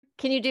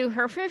Can you do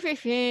her?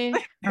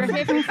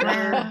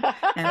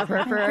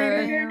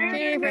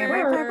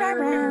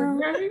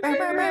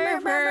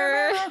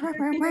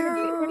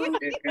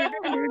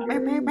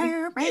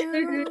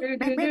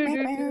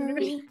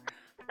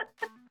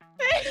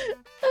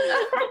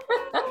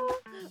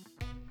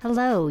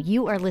 Hello,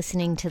 you are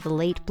listening to the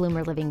Late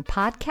Bloomer Living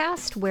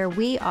podcast, where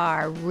we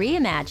are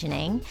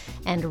reimagining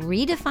and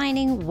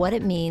redefining what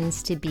it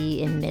means to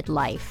be in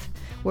midlife,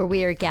 where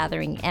we are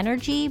gathering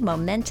energy,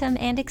 momentum,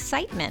 and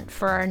excitement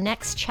for our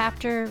next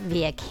chapter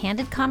via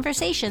candid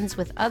conversations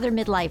with other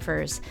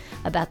midlifers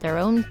about their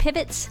own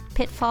pivots,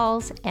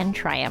 pitfalls, and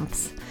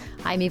triumphs.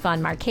 I'm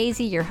Yvonne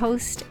Marchese, your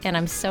host, and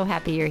I'm so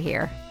happy you're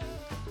here.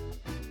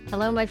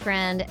 Hello, my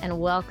friend, and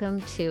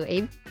welcome to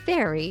a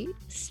very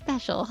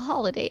special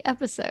holiday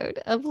episode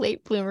of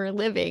Late Bloomer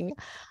Living.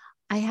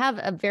 I have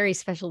a very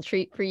special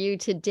treat for you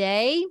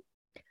today.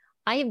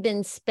 I have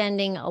been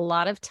spending a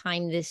lot of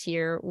time this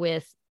year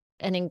with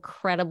an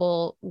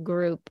incredible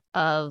group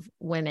of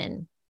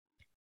women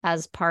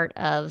as part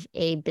of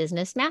a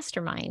business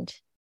mastermind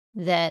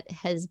that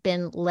has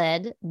been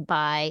led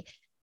by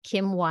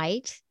Kim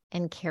White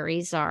and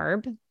Carrie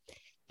Zarb.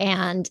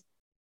 And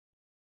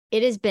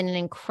it has been an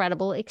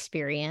incredible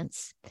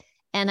experience.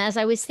 And as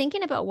I was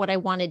thinking about what I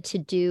wanted to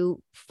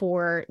do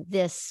for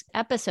this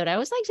episode, I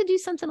always like to do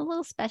something a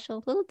little special,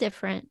 a little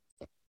different.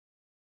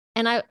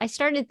 And I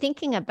started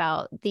thinking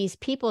about these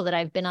people that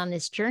I've been on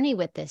this journey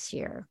with this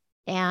year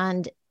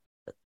and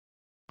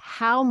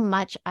how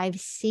much I've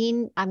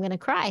seen, I'm going to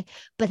cry,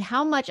 but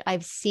how much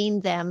I've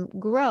seen them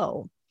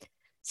grow.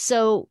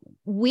 So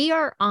we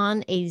are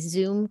on a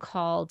Zoom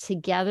call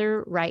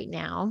together right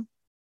now.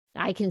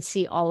 I can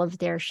see all of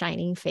their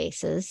shining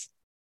faces.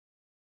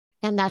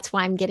 And that's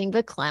why I'm getting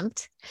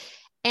verklempt.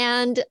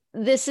 And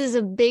this is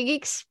a big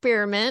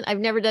experiment. I've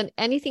never done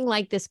anything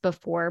like this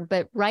before,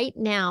 but right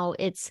now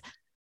it's,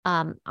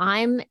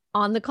 I'm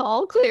on the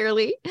call,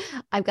 clearly.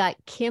 I've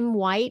got Kim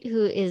White,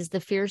 who is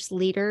the fierce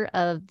leader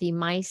of the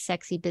My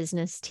Sexy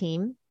Business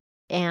team.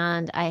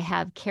 And I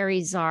have Carrie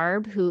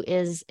Zarb, who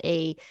is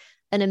an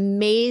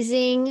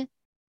amazing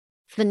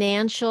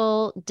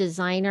financial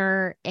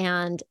designer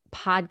and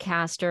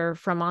podcaster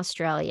from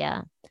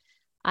Australia.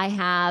 I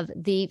have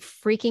the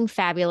freaking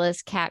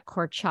fabulous Kat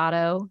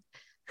Corchado,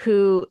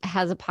 who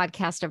has a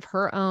podcast of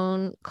her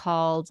own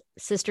called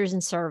Sisters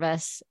in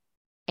Service.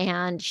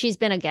 And she's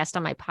been a guest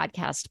on my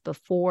podcast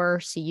before,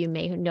 so you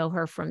may know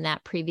her from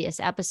that previous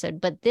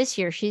episode. But this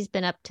year, she's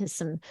been up to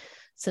some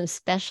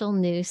special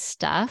new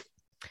stuff.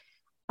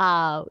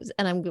 And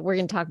we're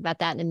going to talk about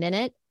that in a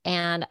minute.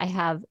 And I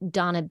have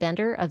Donna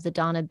Bender of the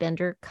Donna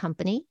Bender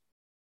Company,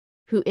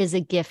 who is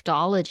a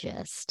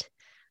giftologist,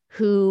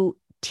 who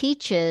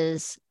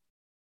teaches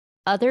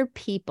other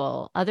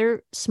people,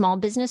 other small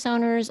business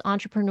owners,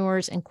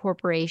 entrepreneurs, and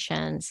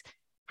corporations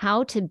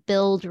how to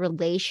build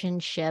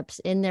relationships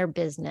in their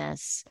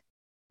business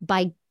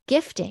by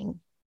gifting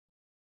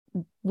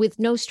with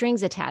no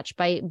strings attached,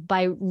 by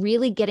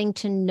really getting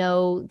to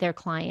know their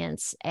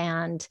clients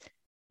and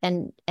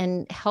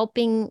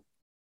helping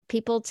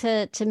people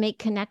to make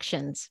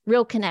connections,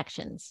 real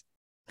connections.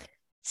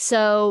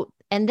 So,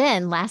 and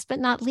then last but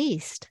not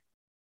least,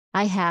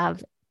 I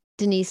have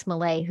Denise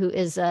Millay, who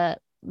is a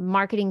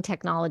marketing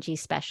technology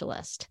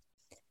specialist.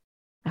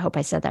 I hope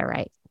I said that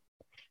right.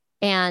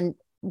 And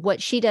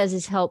what she does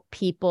is help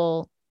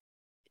people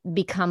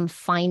become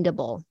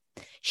findable.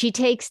 She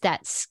takes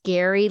that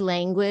scary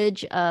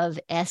language of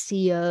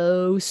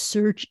SEO,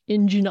 search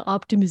engine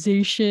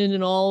optimization,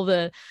 and all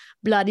the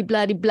blah, blah,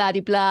 blah, blah,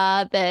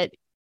 blah that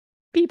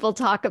people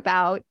talk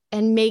about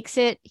and makes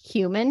it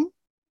human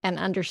and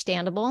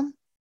understandable,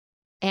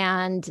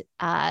 and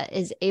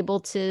is able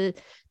to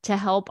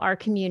help our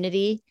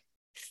community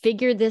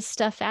figure this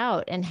stuff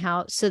out, and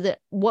how, so that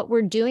what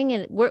we're doing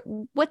and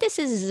what this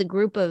is a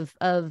group of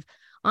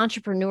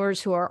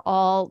entrepreneurs who are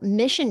all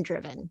mission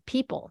driven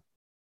people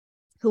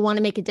who want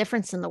to make a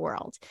difference in the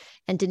world.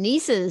 And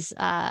Denise's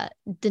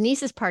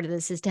part of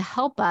this is to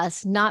help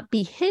us not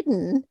be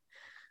hidden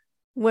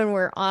when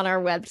we're on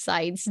our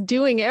websites,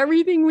 doing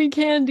everything we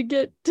can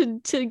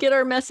to get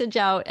our message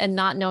out and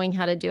not knowing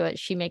how to do it.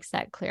 She makes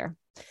that clear.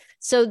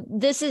 So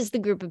this is the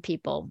group of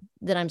people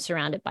that I'm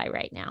surrounded by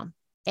right now.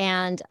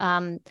 And I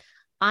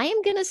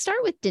am going to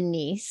start with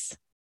Denise.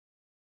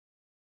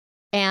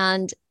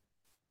 And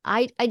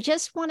I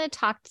just want to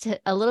talk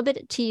a little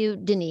bit to you,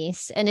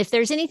 Denise. And if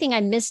there's anything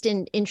I missed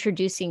in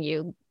introducing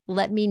you,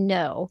 let me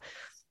know.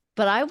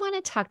 But I want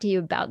to talk to you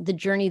about the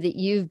journey that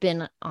you've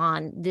been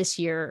on this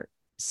year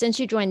since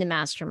you joined the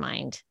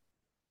mastermind.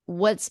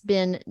 What's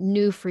been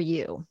new for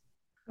you?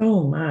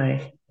 Oh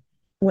my.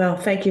 Well,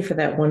 thank you for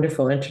that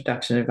wonderful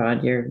introduction,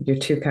 Yvonne. You're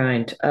too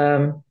kind.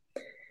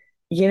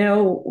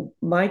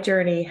 My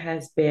journey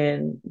has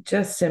been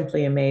just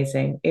simply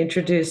amazing.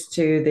 Introduced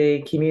to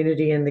the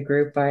community and the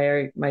group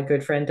by my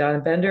good friend Donna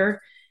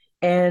Bender.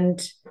 And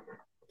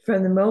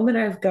from the moment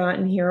I've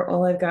gotten here,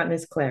 all I've gotten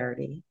is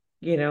clarity.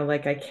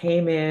 Like I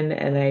came in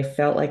and I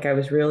felt like I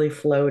was really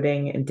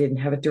floating and didn't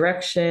have a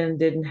direction,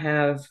 didn't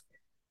have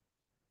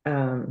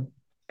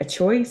a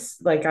choice.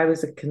 Like I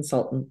was a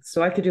consultant,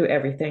 so I could do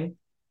everything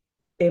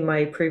in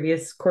my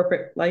previous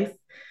corporate life.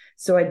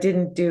 So I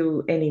didn't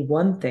do any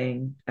one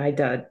thing, I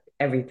did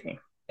everything.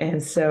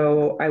 And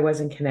so I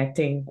wasn't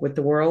connecting with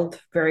the world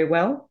very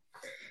well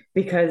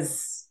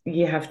because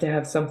you have to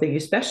have something you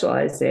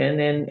specialize in,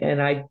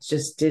 and I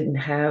just didn't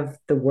have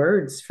the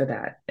words for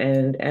that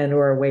and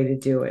or a way to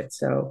do it.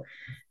 So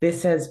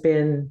this has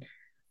been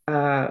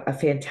a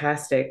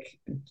fantastic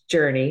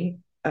journey,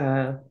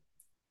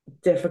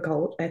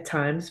 difficult at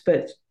times,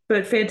 but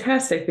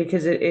fantastic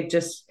because it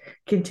just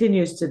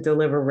continues to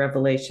deliver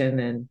revelation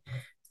and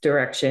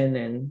direction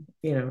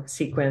and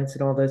sequence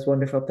and all those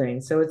wonderful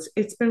things. So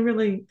it's been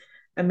really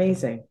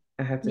amazing,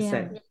 I have to Yeah.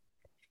 say.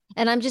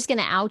 And I'm just going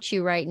to out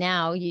you right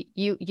now.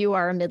 You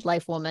are a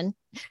midlife woman,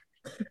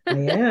 I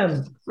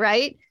am.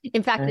 right?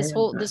 In fact, I this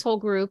am. whole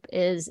group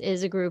is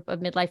a group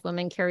of midlife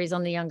women. Carrie's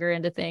on the younger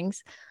end of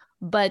things,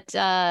 but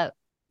I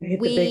hit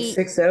the big we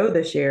 6-0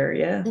 this year.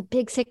 Yeah. the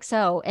big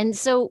 6-0. And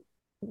so,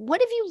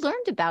 what have you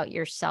learned about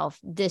yourself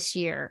this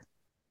year?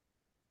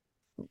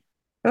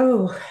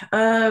 Oh,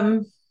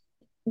 I've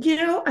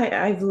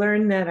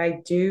learned that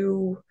I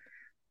do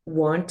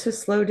want to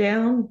slow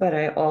down, but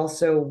I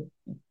also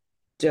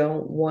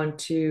don't want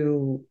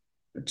to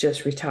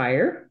just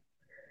retire.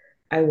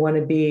 I want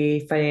to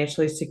be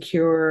financially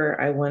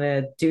secure. I want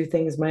to do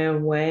things my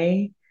own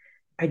way.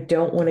 I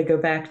don't want to go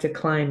back to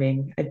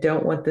climbing. I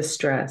don't want the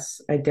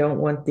stress. I don't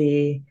want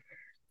the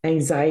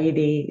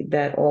anxiety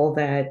that all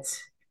that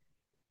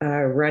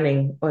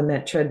running on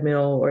that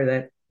treadmill or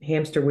that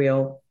hamster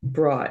wheel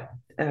brought.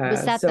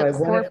 Was that So I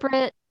want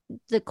to,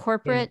 the yeah.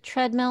 corporate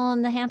treadmill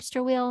and the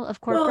hamster wheel of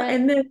Well, corporate?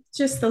 and then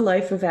just the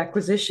life of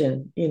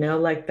acquisition,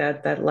 like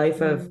that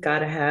life of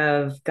gotta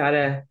have,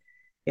 gotta,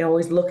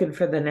 always looking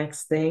for the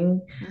next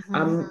thing.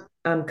 Mm-hmm.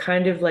 I'm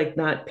kind of like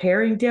not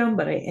paring down,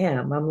 but I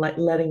am. I'm like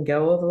letting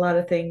go of a lot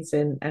of things,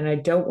 and I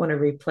don't want to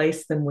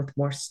replace them with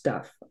more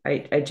stuff.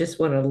 I just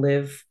want to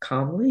live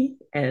calmly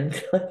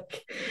and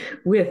like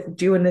with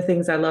doing the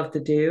things I love to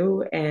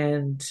do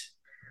and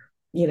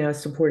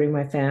supporting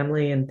my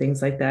family and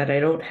things like that. I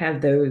don't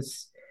have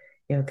those,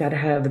 got to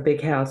have a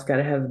big house, got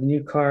to have a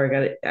new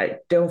car, I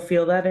don't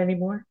feel that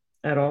anymore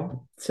at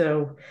all.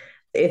 So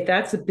if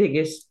that's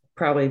the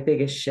probably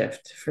biggest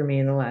shift for me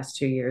in the last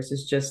 2 years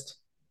is just,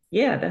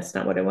 yeah, that's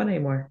not what I want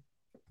anymore.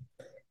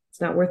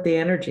 It's not worth the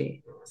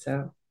energy.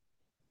 So,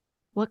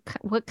 What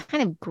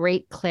kind of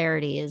great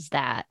clarity is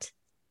that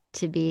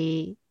to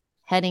be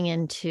heading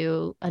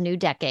into a new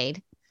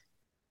decade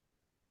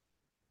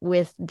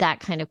with that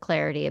kind of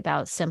clarity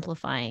about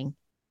simplifying?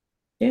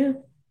 yeah.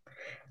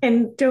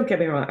 And don't get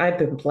me wrong, I've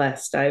been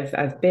blessed.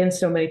 I've been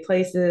so many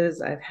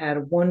places. I've had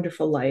a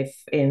wonderful life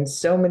in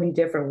so many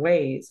different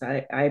ways.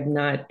 I'm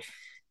not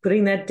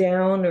putting that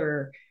down,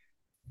 or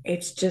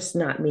it's just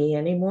not me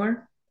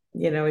anymore.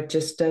 It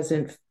just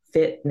doesn't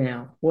fit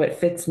now. What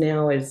fits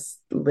now is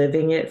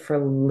living it for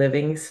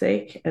living's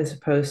sake as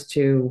opposed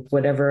to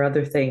whatever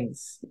other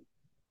things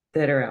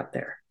that are out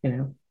there.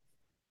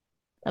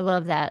 I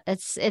love that.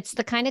 It's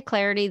the kind of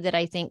clarity that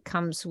I think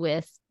comes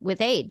with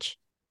age.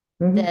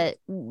 Hmm. That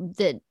we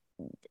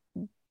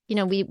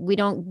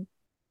don't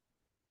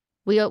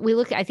we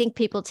look. I think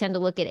people tend to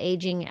look at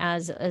aging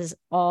as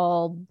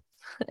all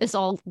as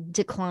all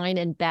decline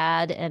and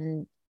bad,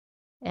 and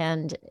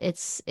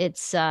it's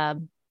there's a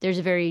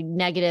very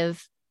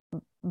negative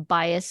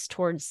bias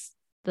towards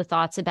the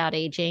thoughts about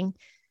aging,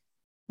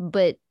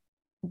 but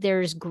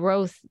there's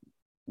growth,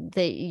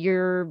 that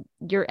your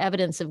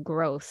evidence of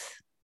growth,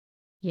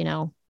 you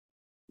know,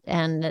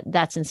 and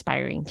that's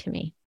inspiring to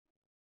me.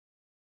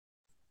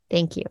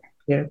 Thank you.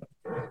 Yeah.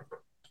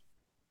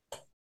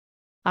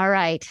 All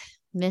right,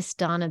 Miss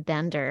Donna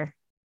Bender,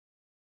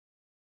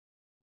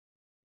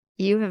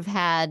 you have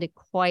had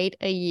quite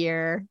a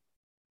year.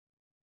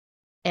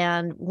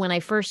 And when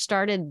I first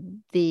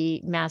started the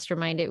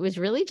mastermind, it was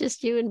really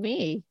just you and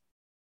me.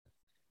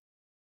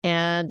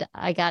 And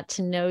I got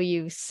to know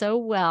you so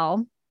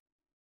well.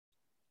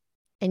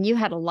 And you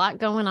had a lot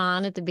going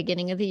on at the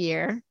beginning of the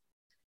year.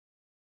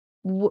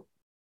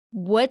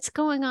 What's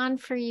going on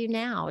for you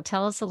now?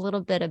 Tell us a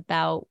little bit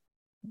about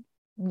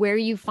where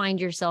you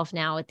find yourself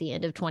now at the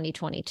end of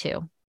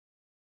 2022.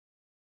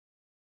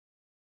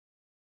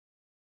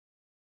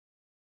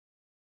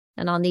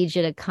 And I'll need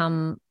you to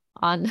come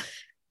on.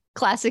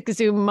 Classic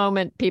Zoom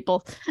moment,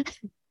 people.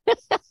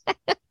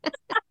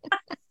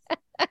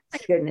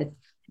 Goodness.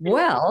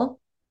 Well,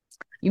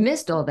 you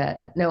missed all that.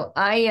 No,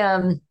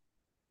 I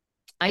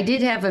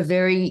did have a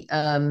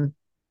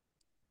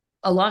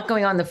lot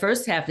going on the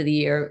first half of the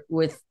year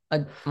with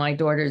my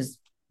daughter's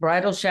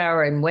bridal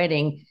shower and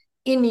wedding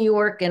in New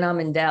York, and I'm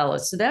in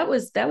Dallas. So that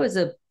was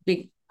a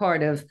big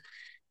part of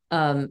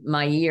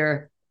my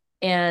year.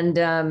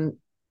 And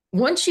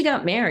once she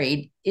got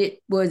married, it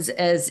was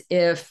as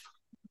if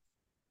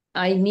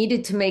I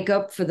needed to make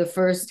up for the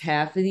first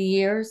half of the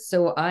year.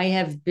 So I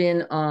have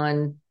been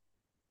on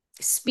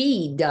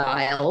speed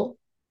dial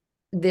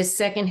this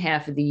second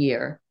half of the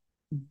year.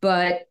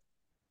 But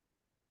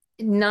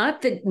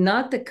not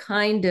the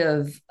kind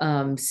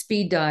of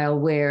speed dial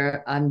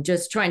where I'm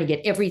just trying to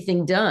get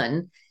everything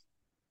done,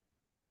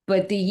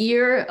 but the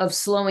year of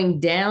slowing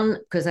down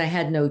because I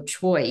had no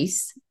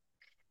choice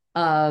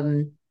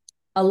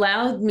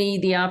allowed me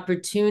the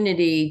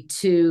opportunity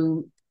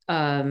to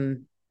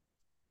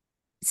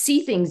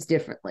see things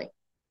differently,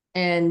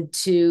 and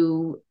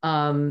to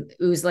it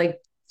was like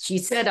she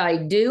said I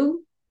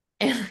do,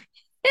 and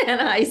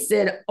I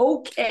said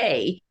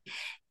okay.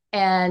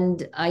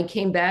 And I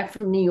came back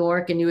from New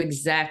York and knew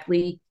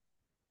exactly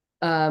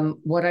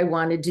what I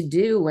wanted to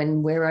do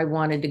and where I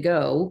wanted to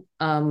go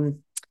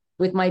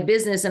with my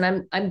business.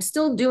 And I'm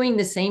still doing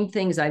the same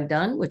things I've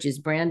done, which is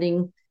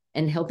branding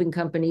and helping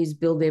companies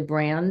build their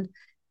brand.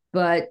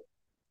 But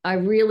I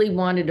really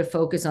wanted to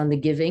focus on the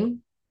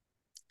giving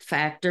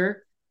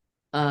factor,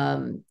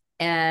 and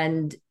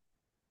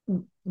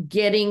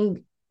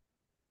being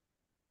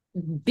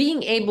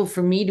able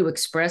for me to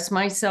express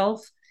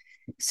myself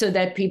so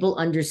that people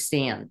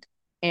understand.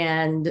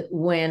 And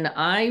when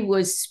I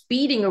was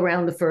speeding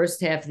around the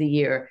first half of the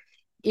year,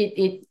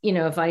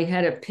 if I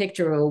had a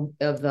picture of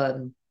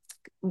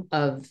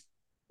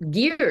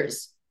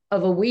gears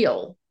of a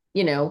wheel,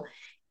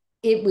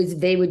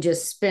 they were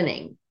just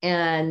spinning,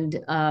 and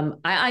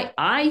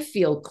I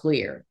feel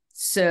clear.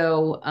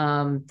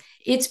 So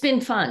it's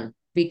been fun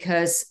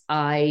because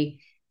I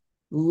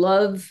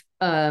love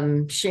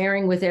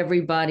sharing with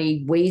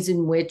everybody ways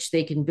in which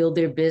they can build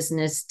their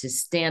business to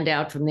stand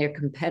out from their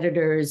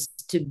competitors,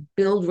 to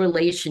build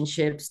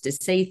relationships, to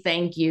say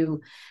thank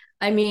you.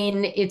 I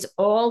mean, it's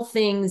all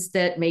things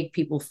that make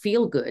people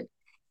feel good.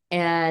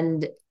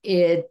 And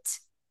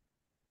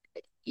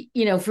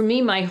for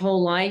me, my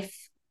whole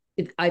life,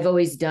 I've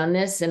always done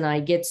this, and I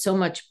get so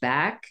much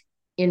back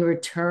in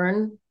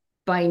return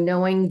by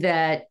knowing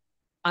that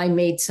I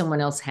made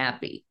someone else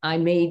happy. I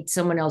made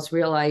someone else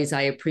realize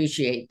I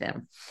appreciate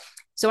them.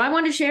 So I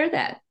want to share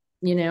that,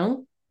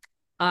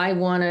 I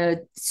want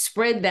to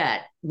spread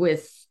that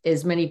with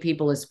as many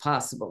people as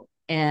possible.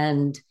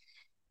 And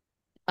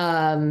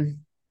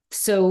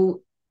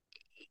so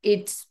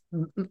it's,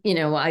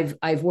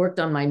 I've worked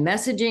on my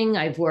messaging.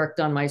 I've worked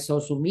on my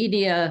social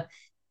media.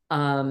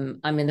 I'm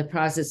in the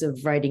process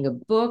of writing a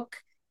book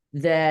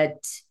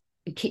that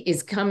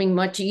is coming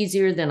much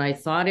easier than I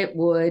thought it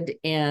would.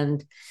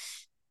 And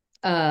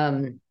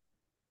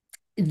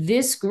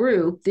this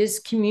group, this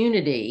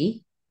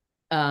community,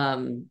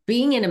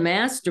 being in a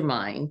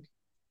mastermind,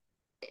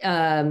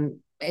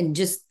 and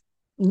just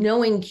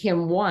knowing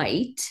Kim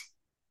White,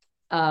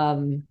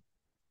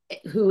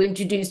 who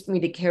introduced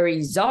me to Carrie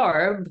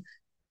Zarb,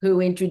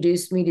 who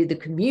introduced me to the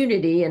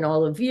community and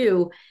all of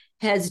you,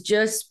 has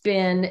just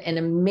been an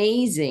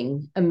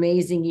amazing,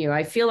 amazing year.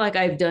 I feel like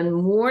I've done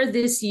more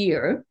this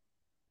year,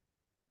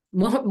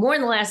 more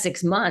in the last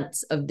 6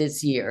 months of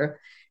this year,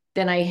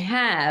 than I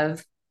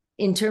have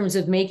in terms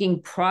of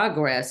making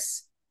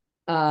progress,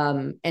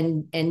 and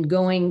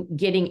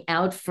getting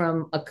out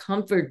from a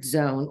comfort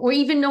zone, or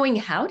even knowing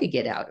how to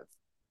get out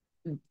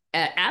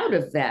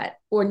of that,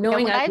 or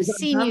knowing what I've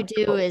seen you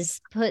do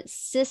is put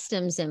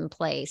systems in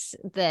place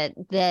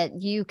that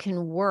you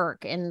can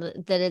work, and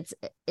that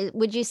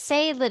would you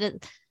say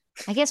that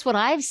I guess what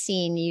I've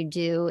seen you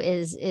do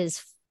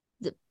is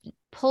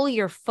pull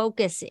your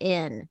focus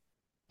in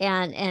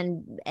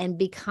and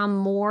become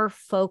more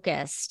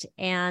focused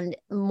and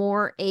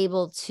more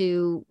able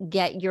to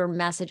get your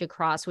message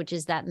across, which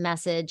is that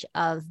message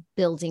of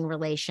building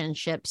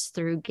relationships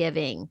through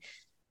giving.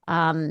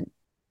 Do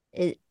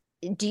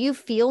you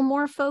feel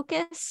more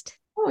focused?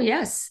 Oh,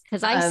 yes.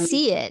 Because I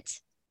see it.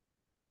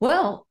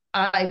 Well,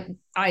 I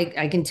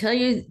can tell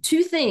you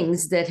 2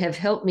 things that have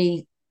helped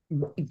me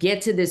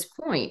get to this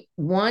point.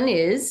 One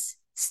is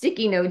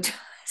sticky note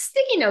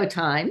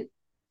time.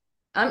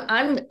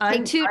 I'm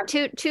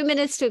Take 2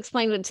 minutes to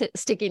explain what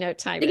sticky note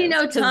time sticky is.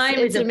 Note time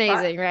is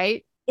amazing,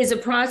 right? Is a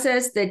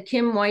process that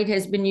Kim White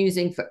has been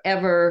using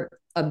forever,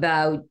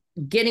 about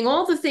getting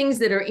all the things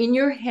that are in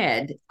your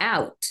head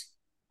out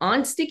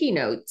on sticky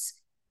notes,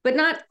 but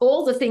not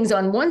all the things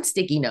on one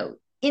sticky note,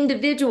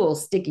 individual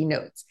sticky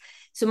notes.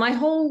 So my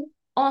whole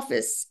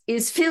office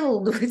is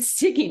filled with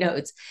sticky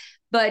notes,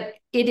 but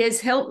it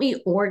has helped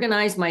me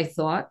organize my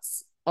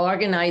thoughts,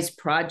 organize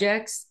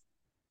projects.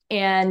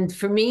 And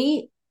for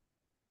me,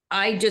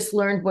 I just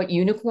learned what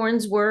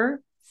unicorns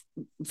were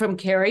from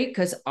Carrie,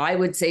 because I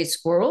would say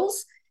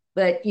squirrels,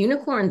 but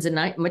unicorns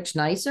are much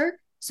nicer.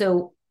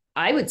 So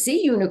I would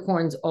see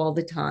unicorns all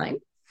the time.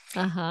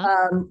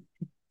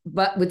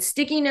 But with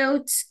sticky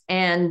notes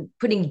and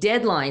putting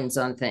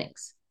deadlines on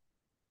things,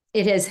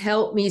 it has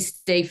helped me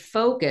stay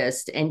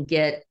focused and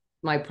get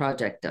my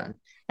project done.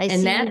 I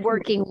see you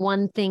working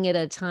one thing at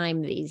a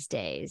time these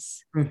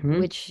days,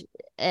 which,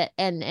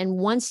 and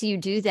once you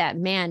do that,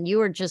 man,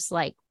 you are just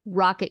like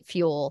rocket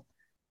fuel.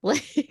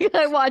 Like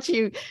I watch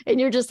you and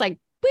you're just like,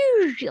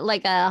 whoosh,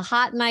 like a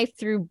hot knife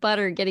through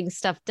butter, getting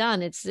stuff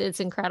done. It's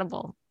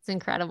incredible. It's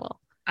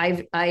incredible.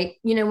 When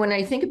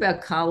I think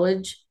about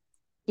college,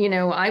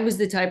 I was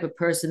the type of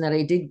person that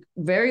I did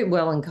very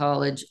well in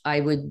college. I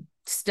would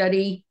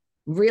study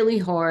really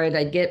hard.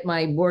 I'd get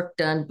my work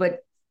done, but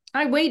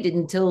I waited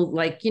until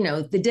like,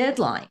 the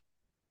deadline.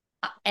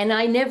 And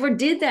I never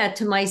did that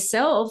to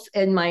myself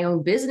and my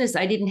own business.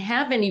 I didn't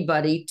have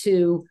anybody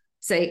to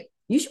say,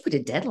 you should put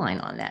a deadline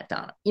on that,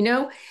 Donna,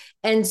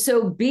 And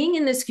so being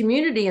in this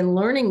community and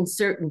learning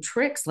certain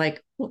tricks,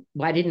 like,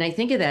 why didn't I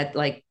think of that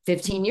like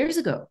 15 years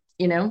ago,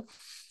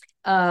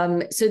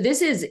 So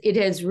it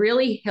has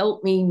really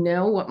helped me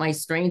know what my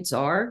strengths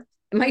are.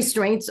 My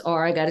strengths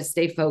are, I got to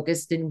stay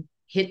focused and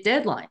hit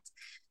deadlines.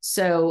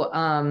 So,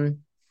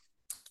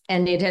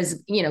 and it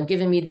has,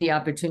 given me the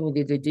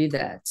opportunity to do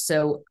that.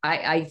 So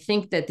I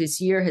think that this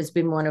year has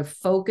been one of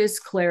focus,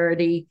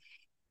 clarity,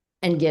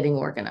 and getting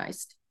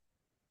organized.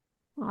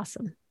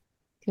 Awesome.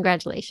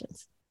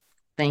 Congratulations.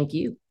 Thank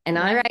you. And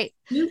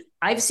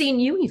I've seen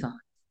you, Yvonne.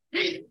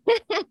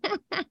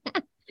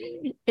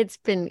 It's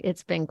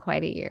been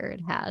quite a year.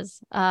 It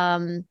has. So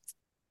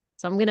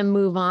I'm going to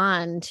move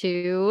on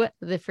to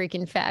the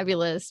freaking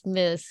fabulous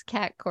Miss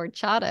Kat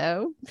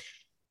Corchado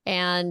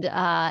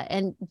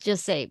and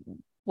just say,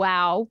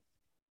 wow,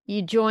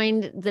 you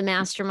joined the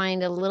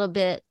mastermind a little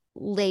bit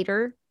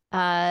later.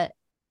 And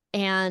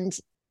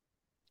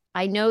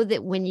I know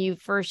that when you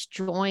first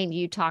joined,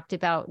 you talked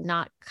about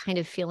not kind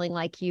of feeling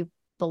like you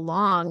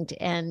belonged,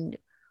 and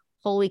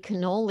holy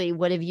cannoli,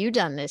 what have you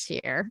done this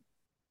year?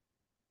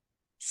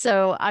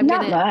 So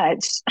not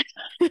much.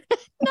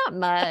 Not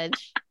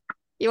much.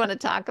 You want to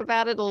talk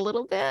about it a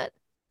little bit?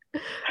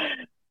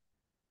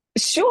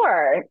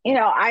 Sure.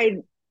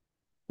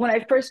 When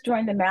I first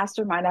joined the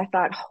mastermind, I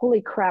thought,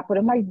 holy crap, what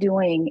am I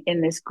doing in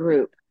this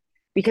group?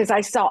 Because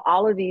I saw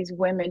all of these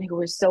women who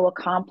were so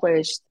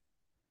accomplished,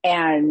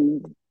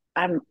 and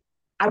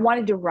I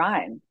wanted to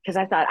run because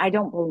I thought I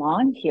don't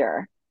belong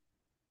here.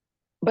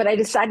 But I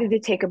decided to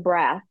take a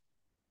breath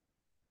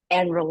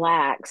and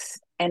relax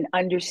and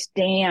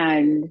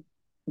understand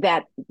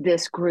that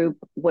this group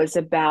was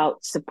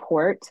about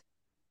support,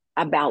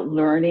 about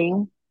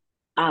learning.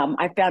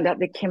 I found out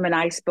that Kim and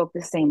I spoke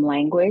the same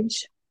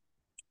language.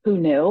 Who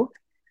knew?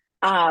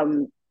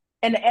 And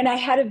I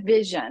had a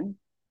vision,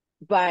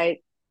 but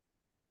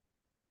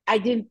I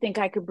didn't think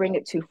I could bring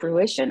it to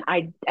fruition.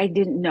 I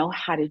didn't know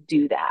how to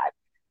do that.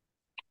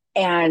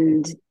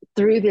 And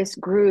through this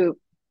group,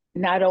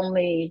 not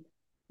only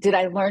did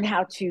I learn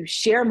how to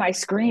share my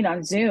screen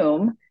on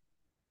Zoom,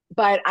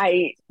 but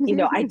I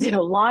did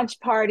a launch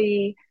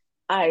party.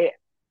 I'm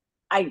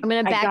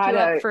going to back you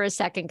up for a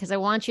second because I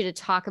want you to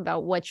talk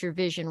about what your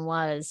vision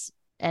was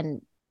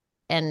and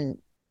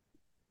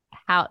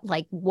how,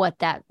 like, what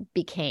that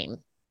became.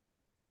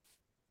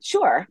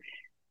 Sure.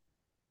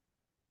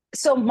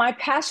 So my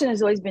passion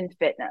has always been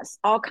fitness,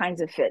 all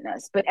kinds of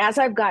fitness. But as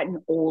I've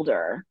gotten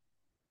older,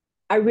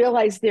 I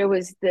realized there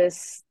was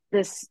this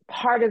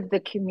part of the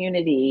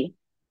community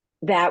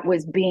that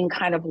was being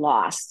kind of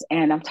lost.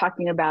 And I'm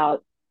talking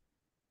about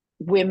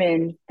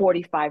women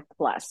 45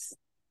 plus.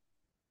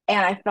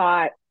 And I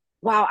thought,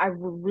 wow, I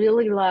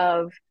really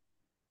love,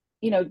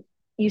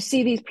 you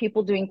see these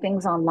people doing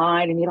things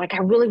online and you're like, I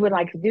really would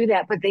like to do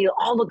that, but they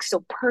all look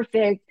so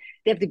perfect.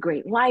 They have the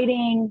great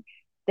lighting.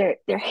 Their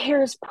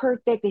hair is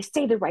perfect. They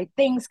say the right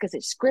things because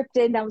it's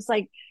scripted. And I was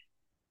like,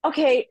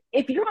 okay,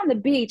 if you're on the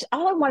beach,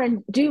 all I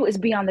want to do is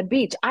be on the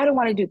beach. I don't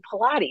want to do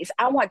Pilates.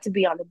 I want to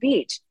be on the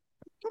beach.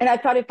 And I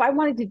thought if I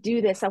wanted to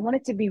do this, I want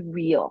it to be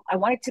real. I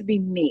want it to be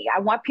me.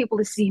 I want people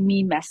to see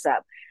me mess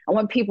up. I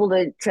want people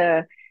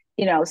to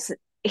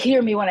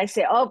hear me when I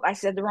say, oh, I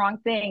said the wrong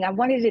thing. I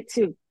wanted it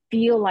to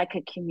feel like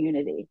a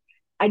community.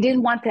 I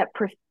didn't want that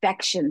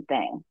perfection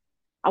thing.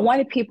 I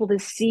wanted people to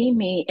see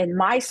me in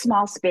my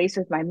small space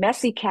with my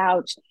messy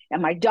couch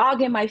and my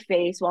dog in my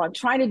face while I'm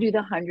trying to do the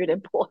 100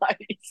 in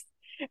Pilates.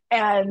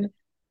 And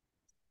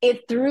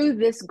through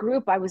this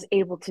group, I was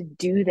able to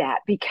do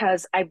that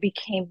because I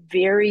became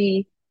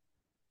very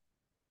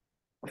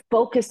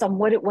focused on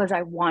what it was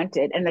I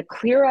wanted. And the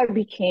clearer I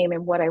became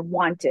in what I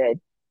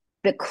wanted,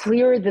 the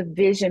clearer the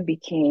vision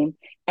became,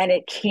 and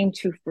it came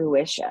to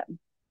fruition.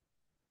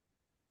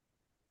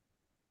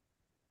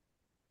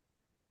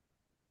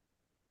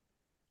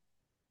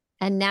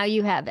 And now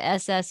you have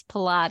SS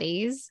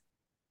Pilates.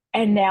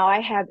 And now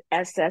I have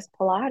SS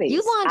Pilates.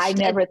 You launched I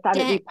never thought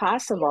it'd be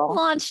possible. You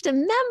launched a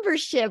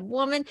membership,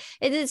 woman.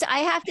 It is. I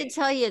have to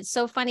tell you, it's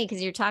so funny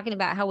because you're talking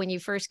about how when you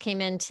first came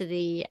into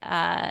the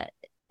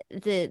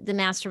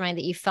mastermind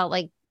that you felt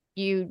like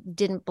you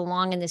didn't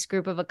belong in this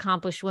group of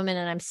accomplished women.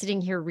 And I'm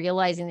sitting here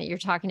realizing that you're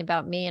talking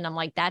about me, and I'm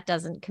like, that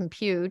doesn't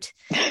compute.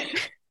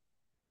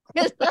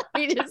 Let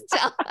me just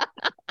tell.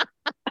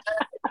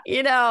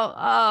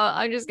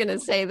 I'm just gonna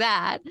say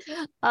that.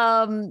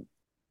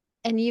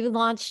 And you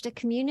launched a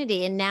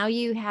community, and now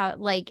you have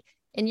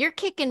and you're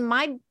kicking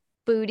my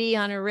booty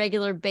on a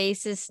regular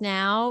basis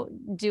now,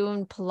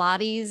 doing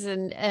Pilates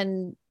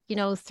and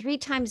 3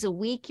 times a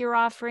week you're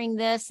offering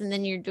this, and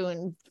then you're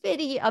doing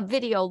a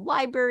video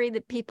library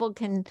that people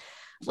can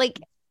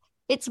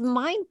it's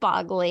mind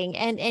boggling.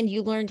 And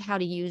you learned how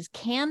to use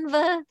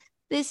Canva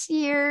this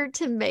year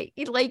to make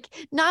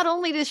not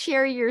only to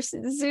share your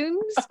Zoom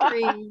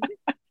screen,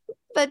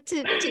 But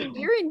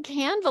you're in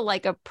Canva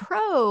like a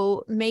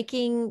pro,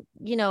 making,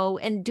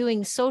 and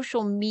doing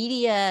social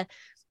media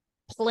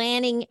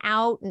planning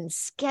out and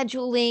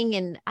scheduling.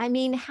 And I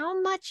mean, how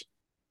much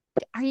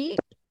can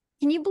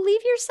you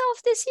believe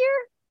yourself this year?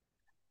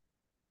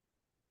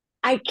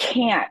 I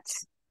can't,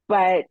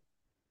 but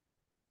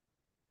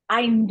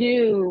I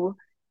knew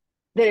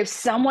that if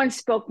someone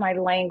spoke my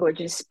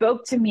language and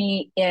spoke to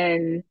me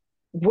in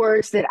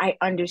words that I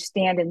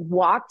understand and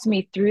walked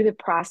me through the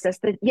process,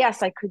 that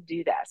yes, I could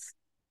do this.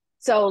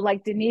 So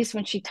like Denise,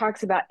 when she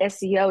talks about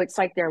SEO, it's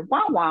like their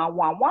wah, wah,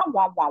 wah, wah,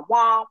 wah, wah,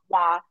 wah,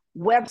 wah,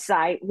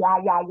 website,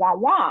 wah, wah, wah,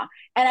 wah.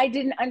 And I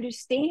didn't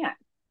understand.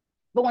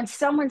 But when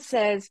someone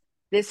says,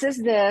 this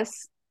is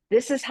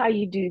how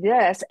you do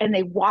this, and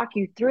they walk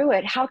you through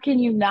it, how can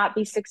you not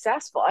be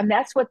successful? And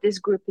that's what this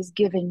group has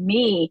given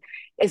me,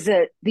 is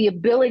the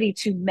ability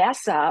to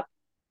mess up.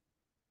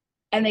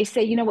 And they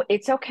say,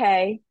 it's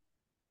okay.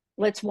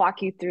 Let's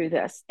walk you through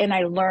this. And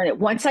I learn it.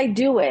 Once I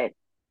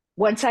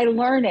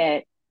learn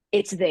it,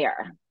 it's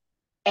there.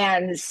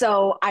 And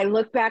so I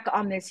look back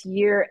on this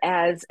year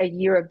as a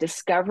year of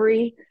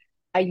discovery,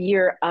 a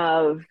year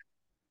of,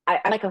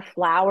 I like a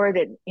flower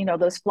that,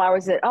 those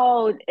flowers that,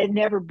 it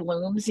never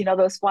blooms.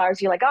 Those flowers,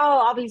 you're like,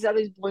 all these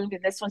others bloomed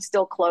and this one's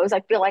still closed.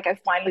 I feel like I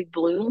finally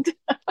bloomed.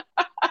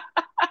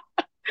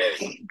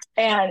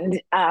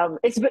 And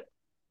it's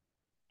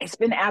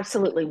been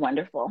absolutely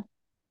wonderful.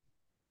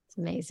 It's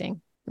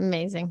amazing.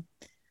 Amazing.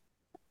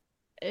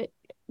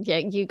 Yeah,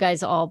 you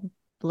guys all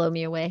blow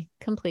me away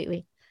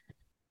completely.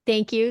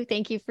 Thank you.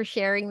 Thank you for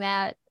sharing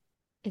that.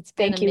 It's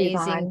been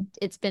amazing.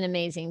 It's been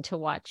amazing to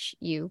watch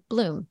you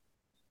bloom.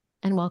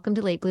 And welcome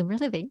to Late Bloomer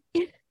Living.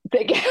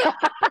 Thank you.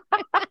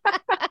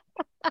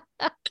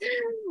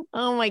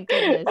 Oh my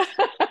goodness.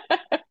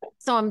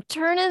 So I'm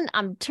turning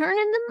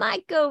the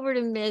mic over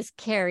to Miss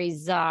Carrie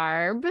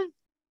Zarb.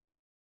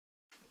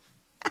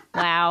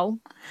 Wow.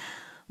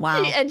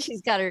 Wow. And she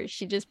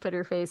just put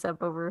her face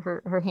up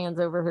over her hands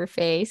over her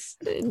face.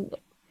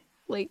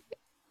 Like,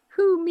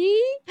 who,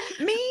 me?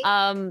 Me?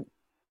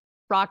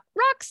 Rock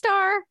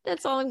star.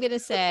 That's all I'm gonna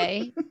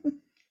say.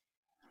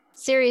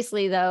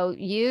 Seriously though,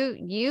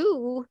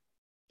 you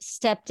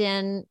stepped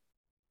in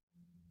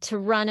to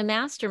run a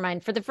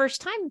mastermind for the first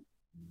time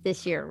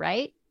this year,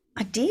 right?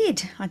 I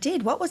did.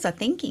 What was I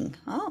thinking?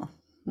 Oh.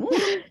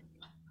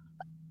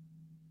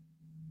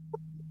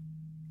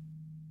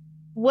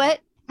 What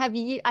have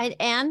you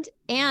and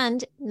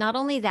not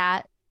only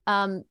that,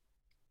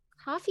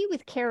 Coffee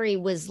with Carrie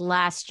was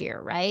last year,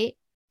 right?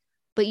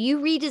 But you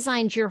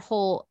redesigned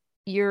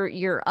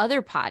your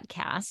other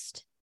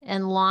podcast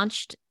and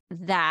launched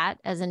that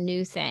as a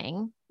new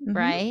thing,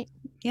 right?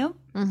 Yep.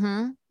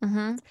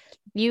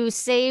 You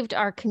saved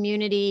our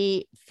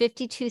community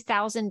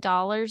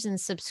 $52,000 in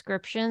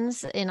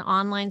subscriptions, in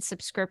online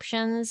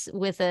subscriptions,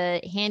 with a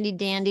handy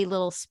dandy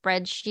little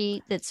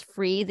spreadsheet that's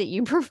free that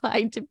you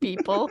provide to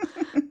people.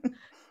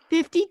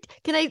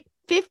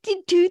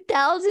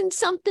 $52,000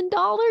 something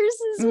dollars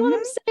is what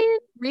I'm saying.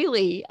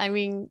 Really, I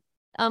mean,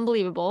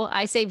 unbelievable.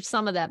 I saved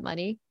some of that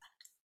money.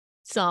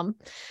 Some.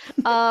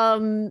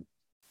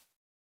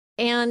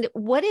 And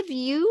what have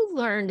you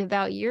learned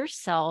about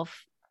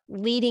yourself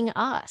leading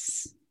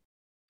us?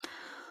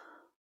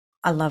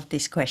 I love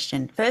this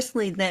question.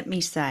 Firstly, let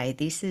me say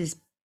this is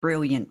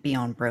brilliant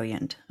beyond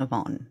brilliant,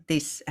 Yvonne.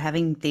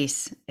 Having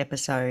this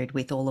episode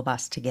with all of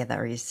us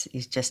together is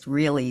just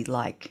really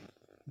like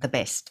the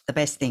best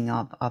thing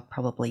I've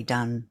probably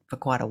done for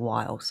quite a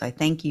while. So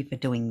thank you for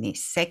doing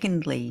this.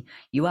 Secondly,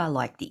 you are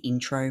like the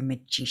intro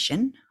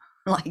magician.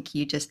 Like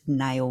you just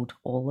nailed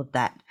all of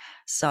that.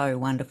 So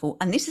wonderful.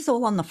 And this is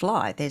all on the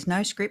fly. There's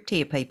no script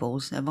here,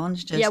 people.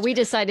 Yvonne's just... Yeah, we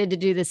decided to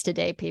do this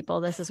today, people.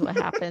 This is what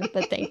happened.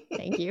 But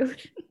thank you.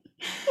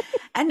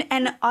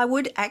 And I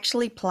would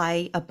actually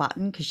play a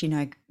button because,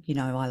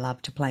 I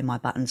love to play my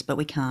buttons, but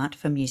we can't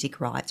for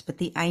music rights. But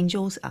the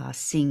angels are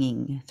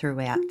singing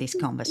throughout this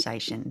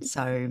conversation.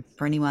 So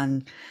for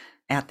anyone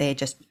out there,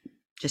 just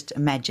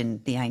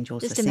imagine the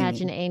angels just are singing.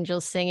 Imagine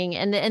angels singing.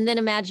 And then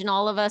imagine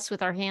all of us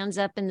with our hands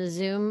up in the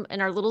Zoom,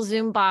 in our little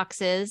Zoom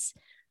boxes,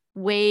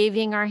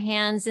 waving our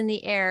hands in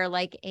the air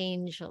like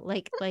angel,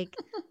 like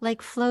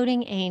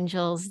floating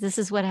angels. This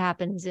is what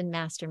happens in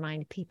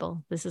Mastermind,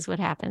 people. This is what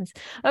happens.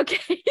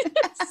 Okay.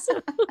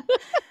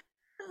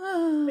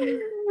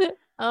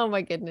 Oh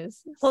my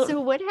goodness. Well, so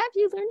what have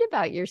you learned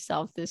about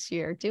yourself this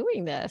year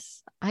doing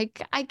this? I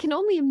can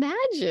only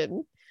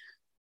imagine.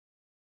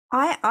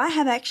 I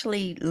have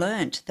actually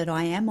learnt that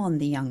I am on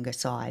the younger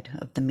side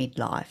of the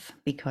midlife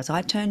because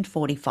I turned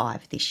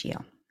 45 this year.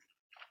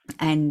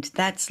 And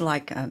that's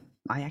like, I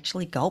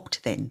actually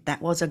gulped then. That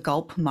was a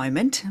gulp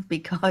moment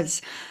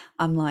because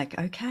I'm like,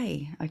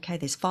 okay,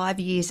 there's 5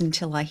 years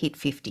until I hit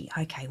 50.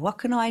 Okay, what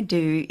can I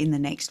do in the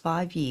next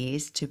 5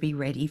 years to be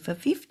ready for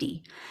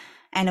 50?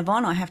 And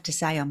Yvonne, I have to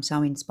say, I'm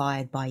so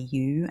inspired by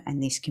you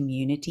and this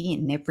community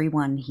and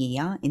everyone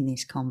here in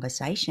this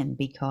conversation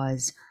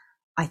because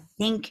I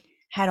think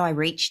had I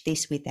reached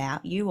this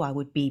without you, I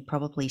would be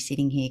probably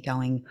sitting here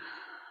going,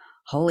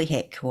 holy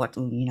heck, what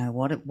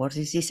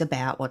is this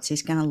about? What's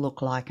this going to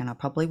look like? And I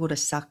probably would have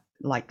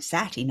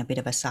sat in a bit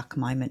of a suck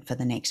moment for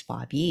the next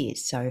 5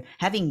 years. So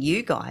having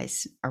you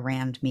guys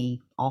around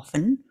me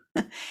often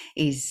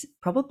is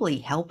probably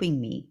helping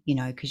me,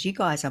 because you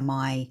guys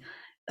are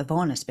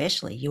Yvonne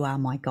especially, you are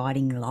my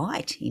guiding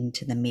light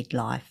into the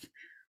midlife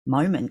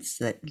moments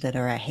that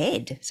are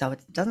ahead. So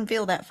it doesn't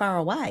feel that far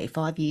away.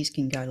 5 years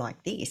can go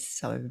like this.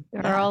 So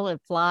girl, it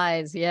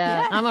flies.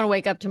 Yeah. I'm going to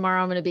wake up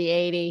tomorrow. I'm going to be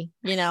 80.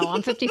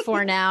 I'm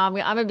 54 now. I'm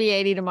going to be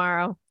 80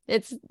 tomorrow.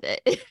 It's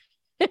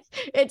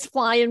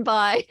flying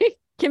by.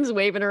 Kim's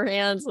waving her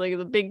hands like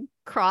the big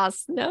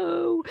cross.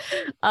 No.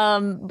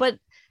 But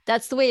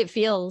that's the way it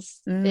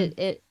feels.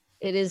 It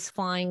is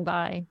flying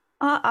by.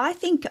 I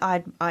think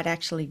I'd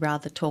actually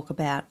rather talk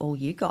about all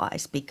you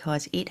guys,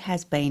 because it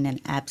has been an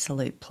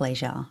absolute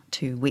pleasure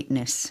to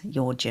witness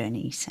your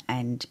journeys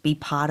and be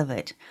part of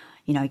it.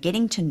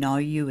 Getting to know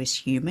you as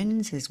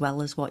humans, as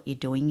well as what you're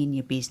doing in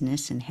your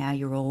business and how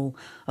you're all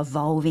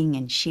evolving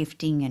and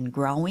shifting and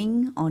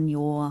growing on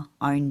your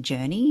own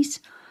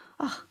journeys.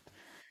 Oh,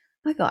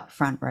 I got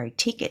front row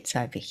tickets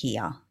over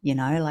here,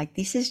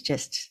 this is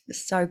just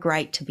so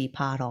great to be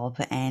part of.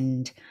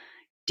 And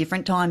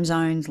different time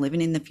zones, living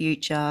in the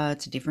future.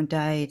 It's a different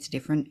day. It's a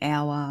different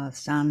hour,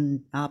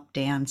 sun up,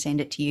 down, send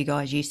it to you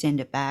guys. You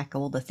send it back,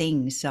 all the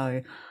things.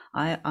 So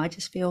I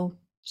just feel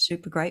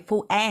super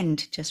grateful.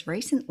 And just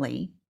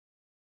recently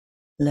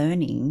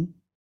learning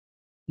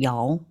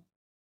y'all.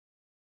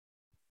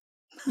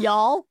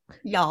 Y'all?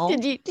 Y'all.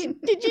 Did you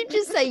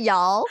just say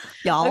y'all?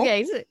 Y'all.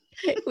 Okay. So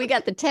we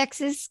got the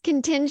Texas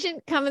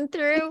contingent coming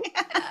through.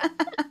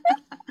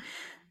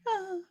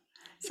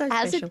 So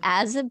special.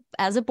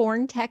 As a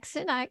born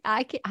Texan, I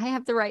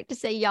have the right to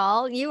say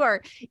y'all. You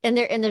are, and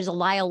there's a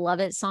Lyle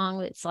Lovett song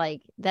that's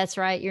like, that's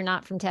right, you're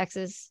not from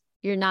Texas.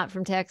 You're not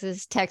from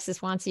Texas.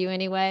 Texas wants you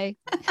anyway.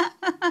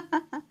 Oh,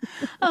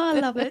 I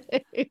love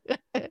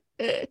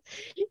it.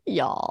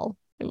 Y'all,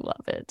 I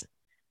love it.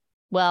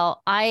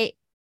 Well, I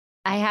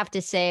have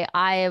to say,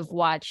 I have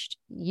watched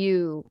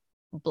you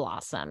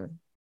blossom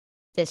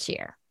this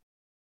year,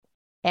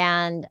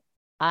 and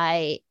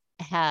I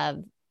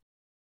have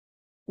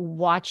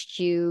watched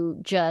you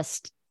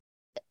just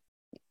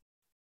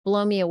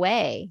blow me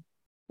away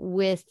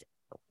with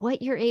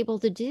what you're able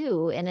to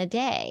do in a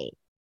day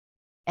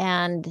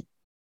and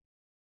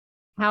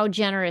how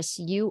generous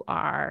you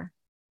are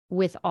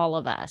with all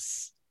of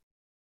us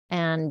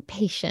and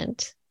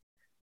patient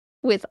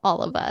with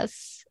all of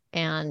us.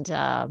 And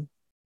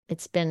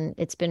it's been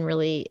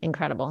really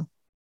incredible.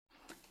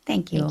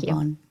 Thank you,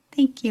 Yvonne.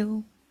 Thank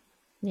you.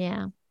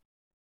 Yeah.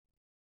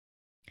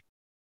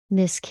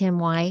 Miss Kim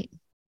White,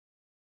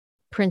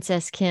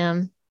 Princess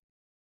Kim,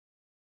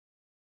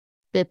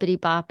 bippity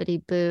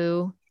boppity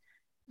boo.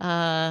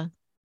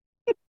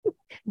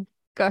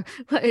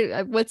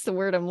 What's the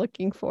word I'm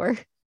looking for?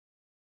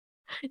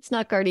 It's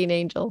not guardian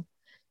angel.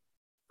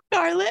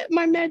 Scarlet,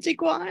 my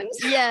magic wand.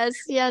 Yes.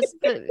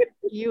 But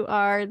you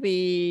are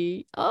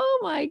oh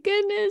my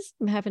goodness.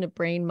 I'm having a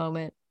brain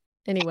moment.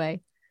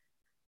 Anyway.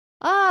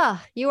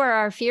 You are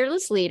our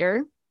fearless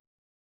leader.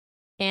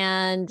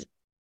 And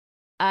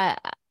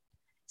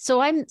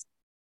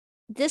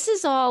this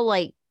is all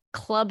like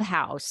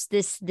Clubhouse,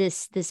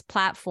 this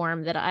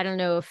platform that I don't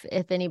know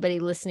if anybody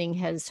listening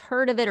has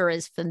heard of it or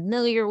is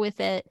familiar with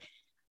it.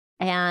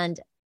 And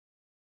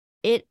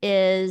it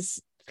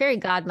is Fairy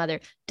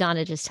Godmother.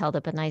 Donna just held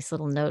up a nice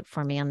little note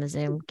for me on the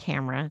Zoom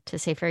camera to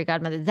say Fairy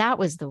Godmother. That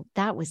was the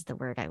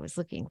word I was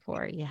looking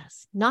for.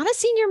 Yes. Not a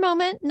senior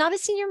moment,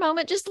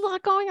 just a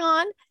lot going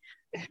on.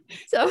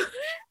 So,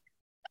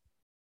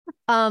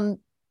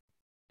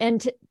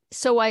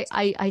 so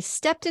I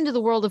stepped into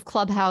the world of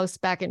Clubhouse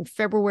back in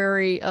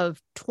February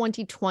of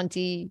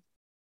 2020,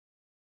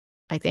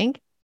 I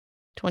think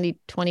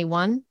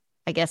 2021,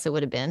 I guess it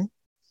would have been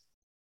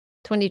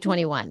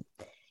 2021,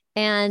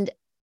 and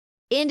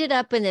ended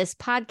up in this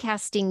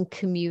podcasting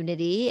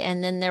community.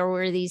 And then there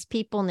were these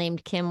people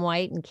named Kim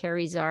White and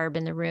Carrie Zarb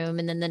in the room.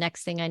 And then the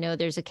next thing I know,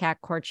 there's a Cat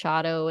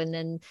Corchado.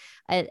 And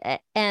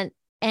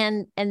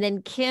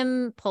then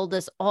Kim pulled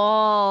us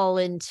all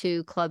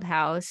into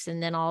Clubhouse.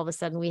 And then all of a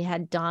sudden we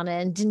had Donna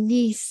and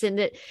Denise, and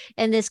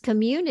this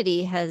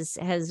community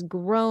has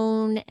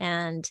grown,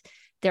 and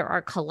there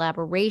are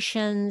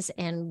collaborations,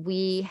 and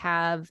we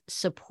have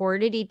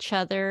supported each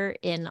other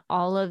in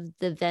all of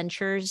the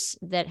ventures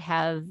that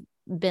have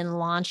been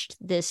launched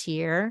this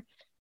year.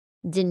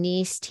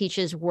 Denise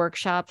teaches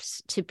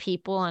workshops to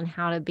people on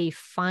how to be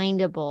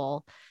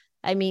findable.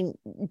 I mean,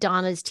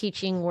 Donna's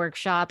teaching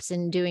workshops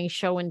and doing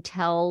show and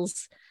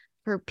tells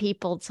for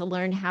people to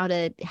learn how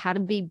to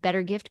be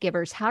better gift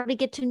givers, how to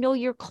get to know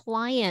your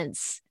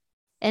clients.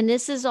 And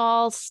this is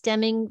all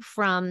stemming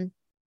from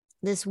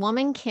this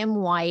woman, Kim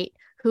White,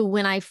 who,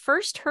 when I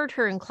first heard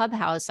her in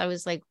Clubhouse, I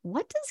was like,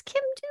 what does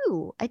Kim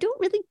do? I don't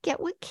really get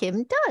what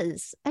Kim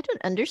does. I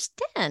don't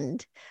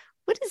understand.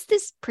 What is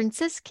this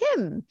Princess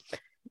Kim?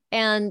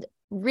 And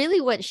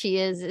really what she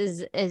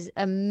is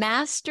a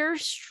master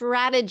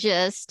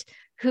strategist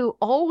who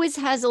always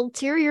has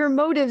ulterior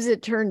motives,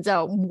 it turns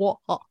out.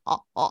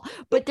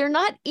 But they're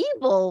not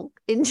evil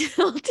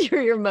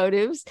ulterior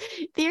motives.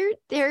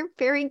 They're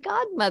fairy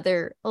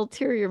godmother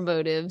ulterior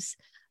motives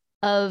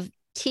of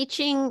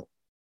teaching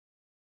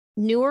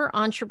newer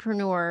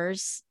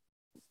entrepreneurs,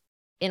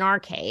 in our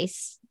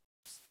case,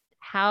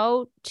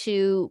 how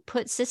to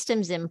put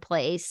systems in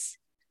place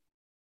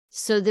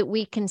so that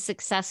we can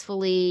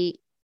successfully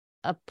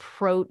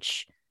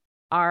approach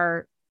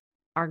our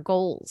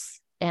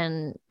goals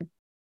and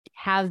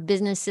have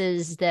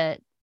businesses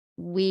that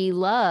we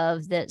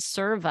love that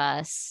serve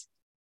us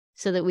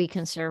so that we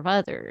can serve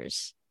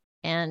others.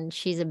 And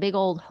she's a big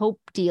old hope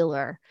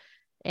dealer.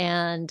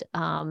 And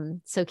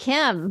so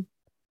Kim,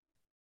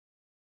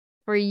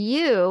 for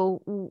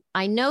you,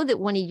 I know that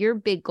one of your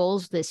big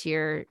goals this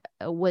year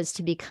was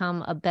to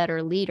become a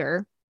better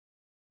leader.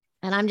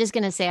 And I'm just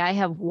going to say, I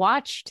have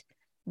watched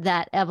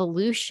that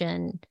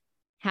evolution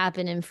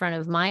happen in front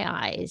of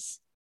my eyes.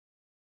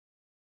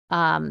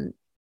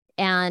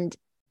 And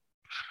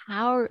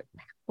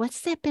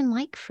what's that been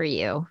like for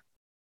you?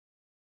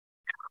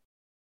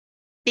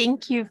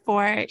 Thank you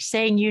for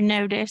saying you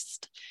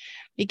noticed,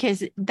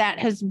 because that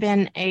has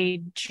been a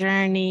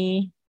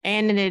journey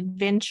and an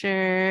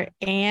adventure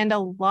and a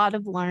lot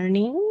of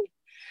learning,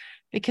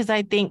 because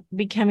I think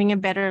becoming a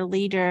better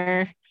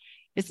leader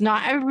is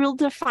not a real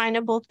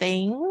definable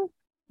thing.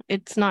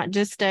 It's not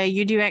just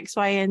you do X,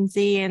 Y, and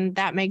Z, and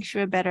that makes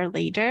you a better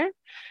leader.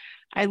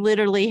 I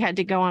literally had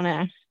to go on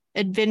an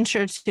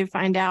adventure to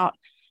find out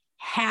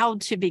how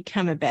to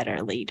become a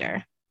better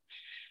leader.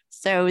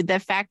 So the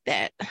fact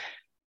that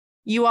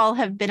you all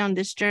have been on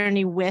this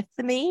journey with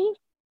me,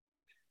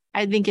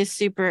 I think is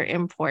super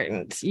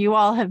important. You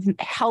all have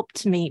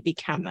helped me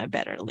become a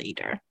better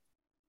leader.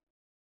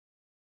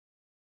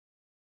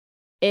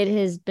 It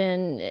has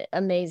been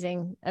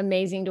amazing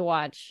to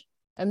watch.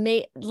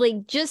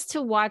 Like just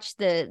to watch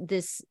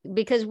this,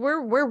 because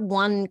we're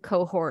one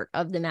cohort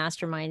of the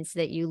masterminds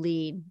that you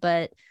lead,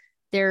 but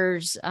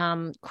there's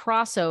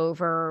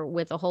crossover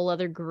with a whole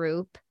other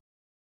group.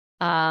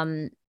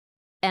 And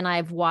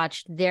I've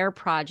watched their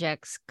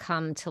projects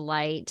come to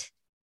light.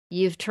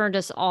 You've turned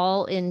us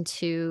all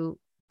into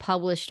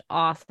published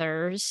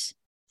authors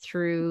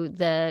through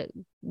the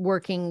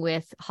working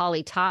with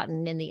Holly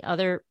Totten in the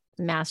other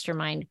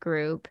mastermind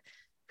group,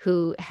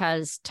 who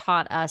has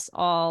taught us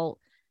all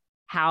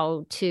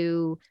how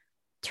to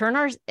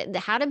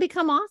how to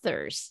become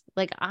authors.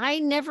 Like, I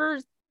never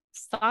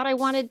thought I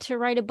wanted to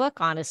write a book,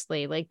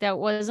 honestly. Like, that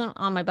wasn't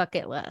on my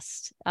bucket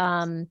list.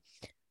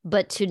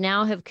 But to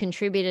now have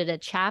contributed a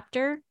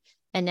chapter,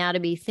 and now to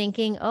be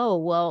thinking, oh,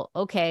 well,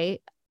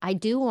 okay, I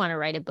do want to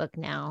write a book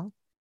now.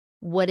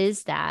 What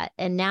is that?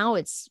 And now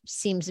it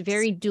seems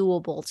very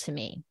doable to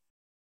me.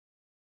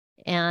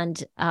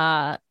 And,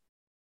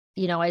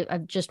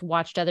 I've just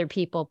watched other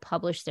people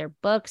publish their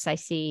books. I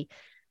see,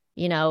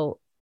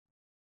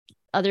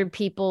 other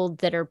people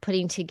that are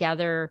putting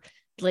together,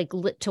 like,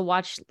 to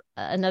watch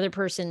another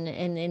person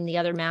in the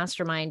other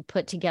mastermind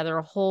put together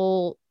a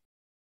whole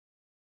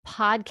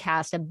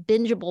podcast, a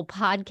bingeable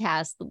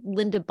podcast,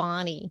 Linda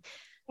Bonney,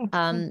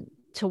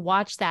 to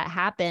watch that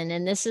happen.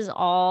 And this is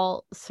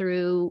all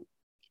through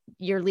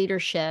your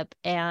leadership,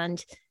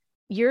 and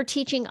you're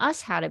teaching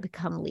us how to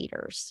become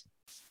leaders.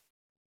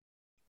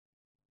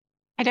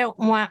 I don't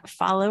want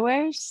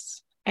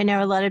followers. I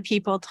know a lot of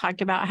people talk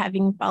about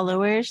having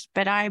followers,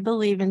 but I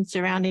believe in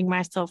surrounding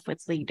myself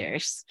with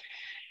leaders.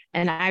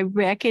 And I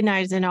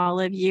recognize in all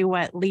of you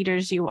what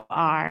leaders you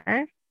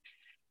are.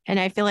 And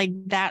I feel like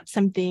that's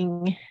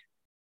something,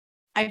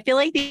 I feel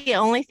like the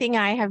only thing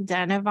I have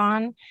done,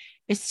 Yvonne,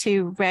 is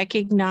to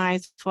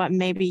recognize what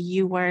maybe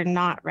you were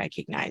not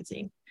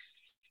recognizing.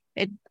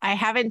 I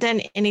haven't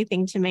done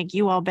anything to make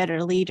you all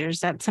better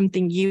leaders. That's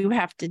something you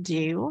have to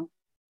do.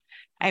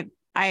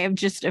 I have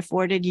just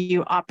afforded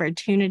you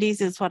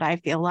opportunities, is what I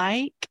feel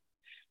like,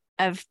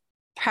 of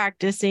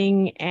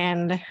practicing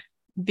and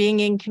being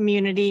in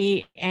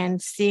community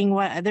and seeing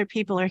what other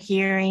people are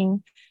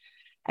hearing.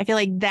 I feel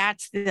like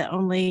that's the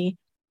only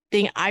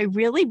thing I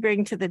really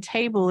bring to the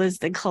table, is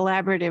the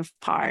collaborative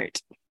part.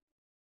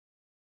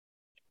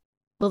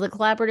 Well, the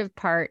collaborative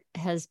part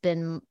has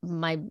been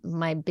my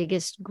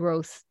biggest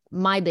growth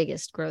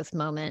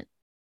moment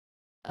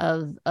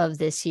of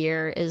this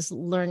year, is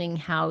learning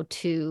how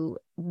to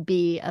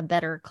be a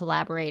better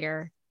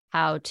collaborator,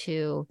 how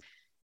to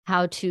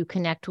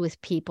connect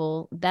with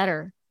people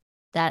better.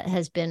 That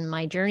has been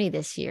my journey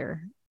this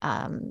year.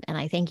 And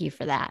I thank you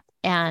for that.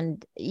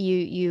 And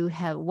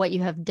what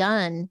you have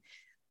done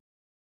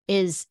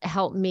is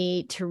help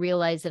me to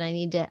realize that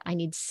I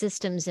need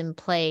systems in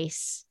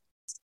place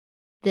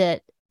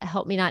that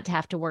help me not to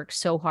have to work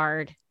so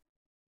hard,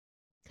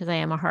 because I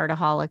am a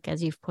heartaholic,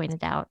 as you've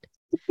pointed out.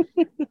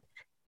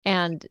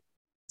 And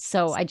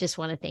so I just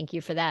want to thank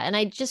you for that. And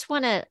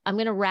I'm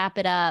going to wrap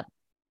it up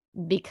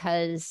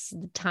because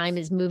the time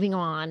is moving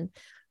on,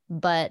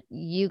 but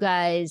you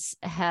guys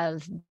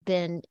have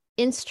been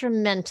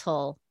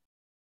instrumental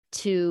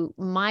to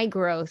my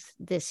growth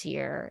this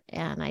year.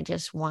 And I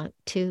just want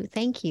to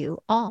thank you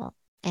all.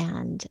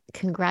 and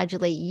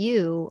congratulate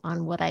you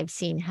on what I've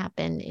seen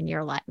happen in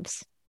your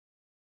lives.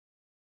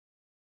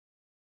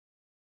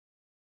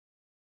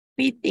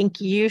 We think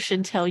you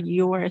should tell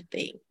your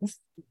things.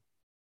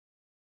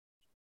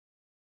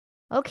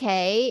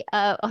 Okay.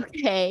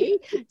 Okay.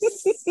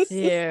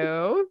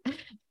 So,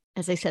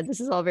 as I said, this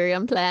is all very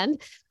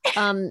unplanned.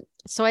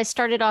 So I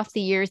started off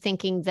the year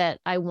thinking that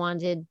I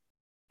wanted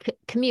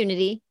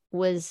community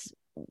was,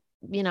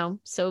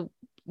 so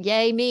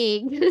yay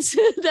me.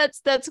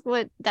 that's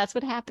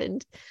what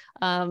happened.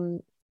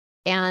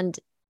 And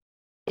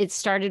it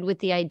started with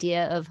the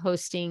idea of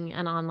hosting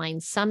an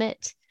online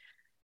summit,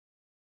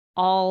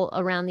 all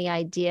around the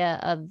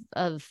idea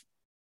of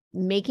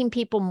making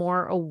people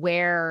more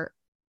aware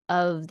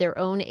of their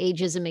own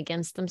ageism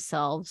against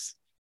themselves,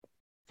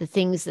 the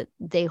things that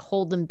they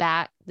hold them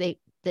back,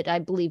 that I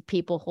believe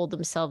people hold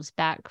themselves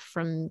back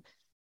from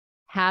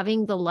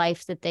having the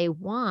life that they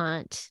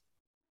want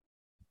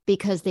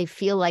because they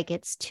feel like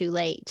it's too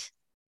late.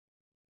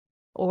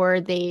 Or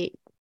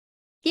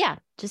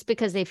just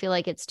because they feel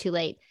like it's too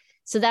late.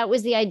 So that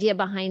was the idea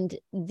behind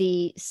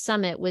the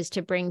summit, was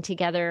to bring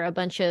together a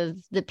bunch of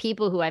the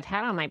people who I've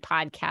had on my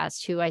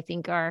podcast, who I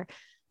think are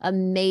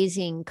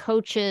amazing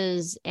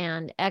coaches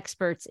and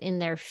experts in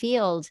their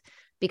field,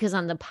 because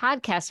on the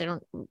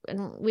podcast,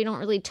 we don't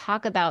really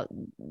talk about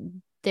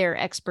their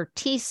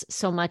expertise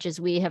so much as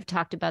we have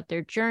talked about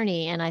their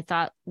journey. And I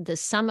thought the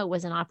summit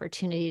was an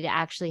opportunity to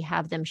actually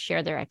have them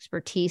share their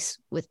expertise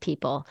with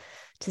people,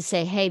 to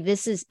say, hey,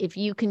 if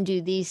you can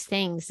do these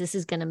things, this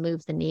is going to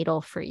move the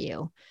needle for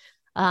you.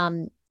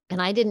 And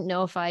I didn't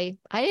know if I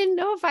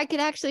could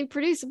actually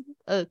produce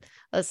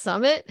a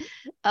summit.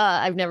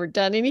 I've never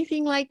done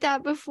anything like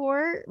that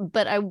before,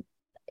 but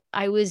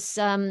I was,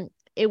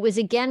 it was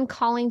again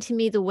calling to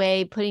me the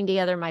way putting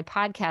together my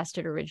podcast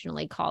had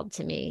originally called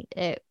to me.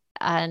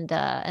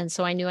 And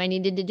so I knew I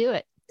needed to do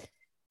it.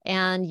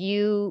 And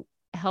you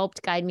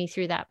helped guide me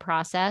through that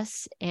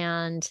process.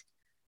 And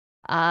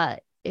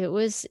it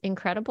was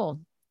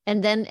incredible.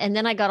 And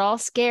then I got all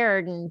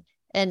scared and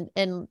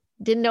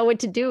didn't know what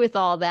to do with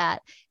all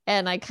that.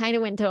 And I kind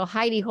of went to a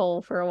hidey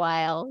hole for a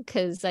while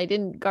because I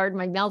didn't guard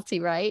my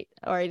melty right,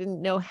 or I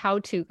didn't know how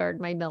to guard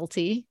my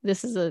melty.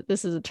 This is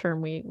a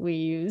term we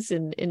use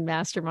in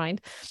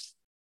Mastermind.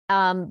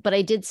 But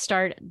I did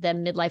start the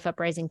Midlife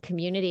Uprising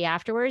community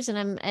afterwards,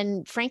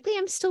 and frankly,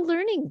 I'm still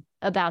learning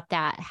about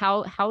that,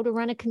 how to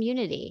run a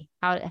community,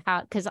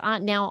 because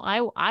now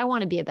I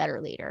want to be a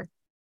better leader.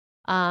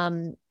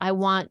 I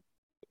want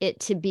it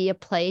to be a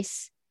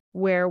place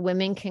where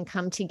women can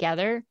come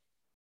together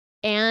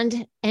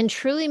and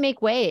truly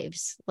make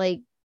waves. Like,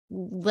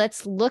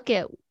 let's look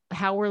at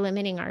how we're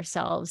limiting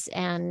ourselves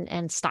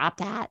and stop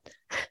that.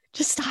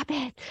 Just stop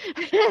it.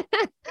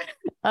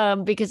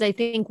 Because I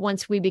think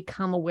once we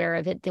become aware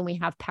of it, then we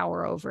have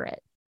power over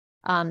it.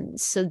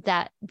 So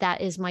that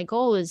is my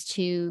goal, is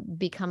to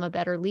become a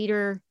better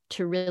leader,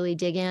 to really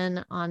dig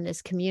in on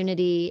this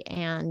community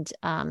and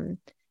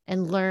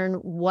learn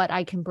what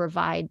I can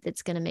provide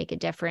that's going to make a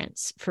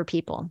difference for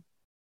people.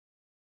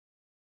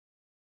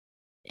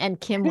 And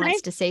Kim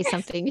wants to say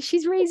something.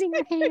 She's raising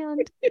her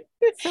hand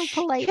so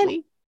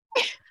politely.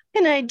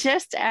 Can I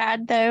just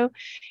add, though,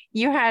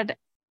 you had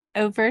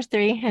over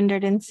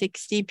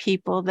 360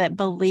 people that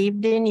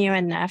believed in you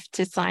enough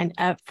to sign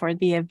up for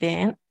the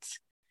event.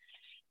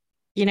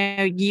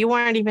 You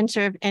weren't even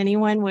sure if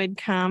anyone would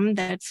come.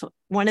 That's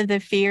one of the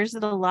fears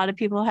that a lot of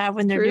people have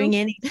when they're doing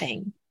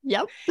anything.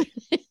 Yep.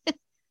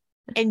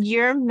 And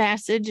your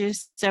message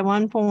is so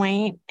on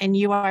point, and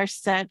you are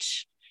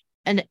such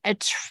an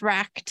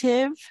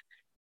attractive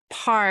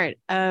part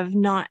of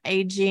not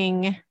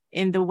aging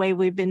in the way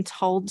we've been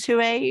told to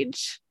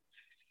age.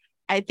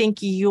 I think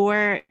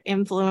your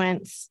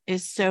influence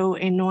is so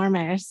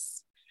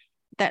enormous.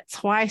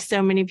 That's why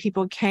so many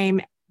people came.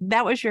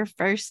 That was your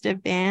first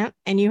event,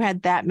 and you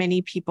had that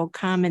many people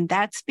come, and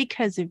that's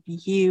because of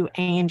you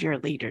and your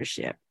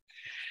leadership.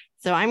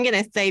 So I'm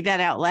going to say that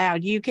out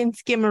loud. You can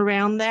skim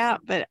around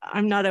that, but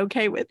I'm not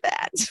okay with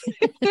that.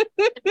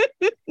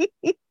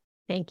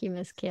 Thank you,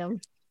 Miss Kim.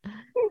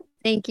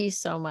 Thank you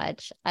so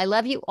much. I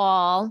love you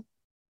all.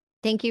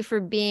 Thank you for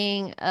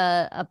being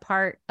a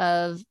part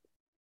of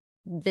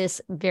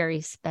this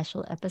very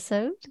special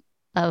episode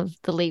of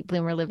the Late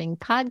Bloomer Living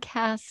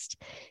podcast.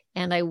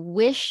 And I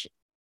wish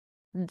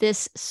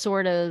this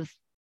sort of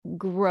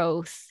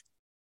growth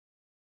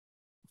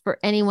for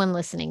anyone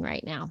listening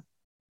right now.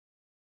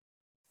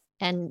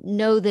 And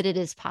know that it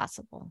is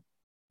possible,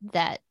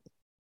 that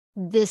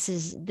this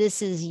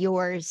is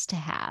yours to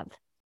have.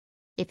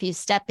 If you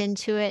step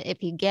into it,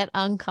 if you get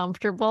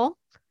uncomfortable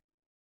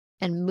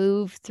and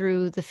move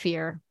through the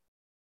fear.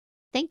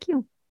 Thank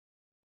you.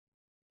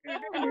 I'm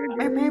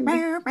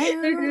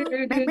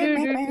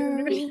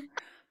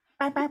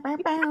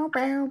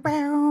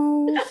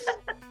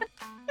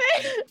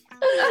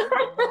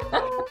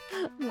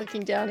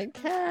looking down at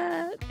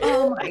Kat.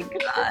 Oh my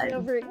God.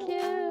 Over at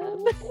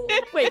Kim.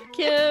 Wait,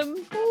 Kim.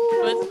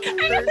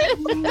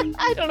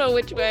 I don't know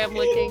which way I'm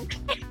looking.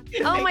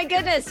 Oh my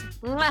goodness.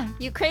 Mwah.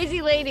 You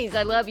crazy ladies.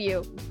 I love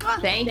you.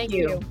 Thank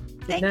you.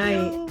 Thank night.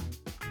 you.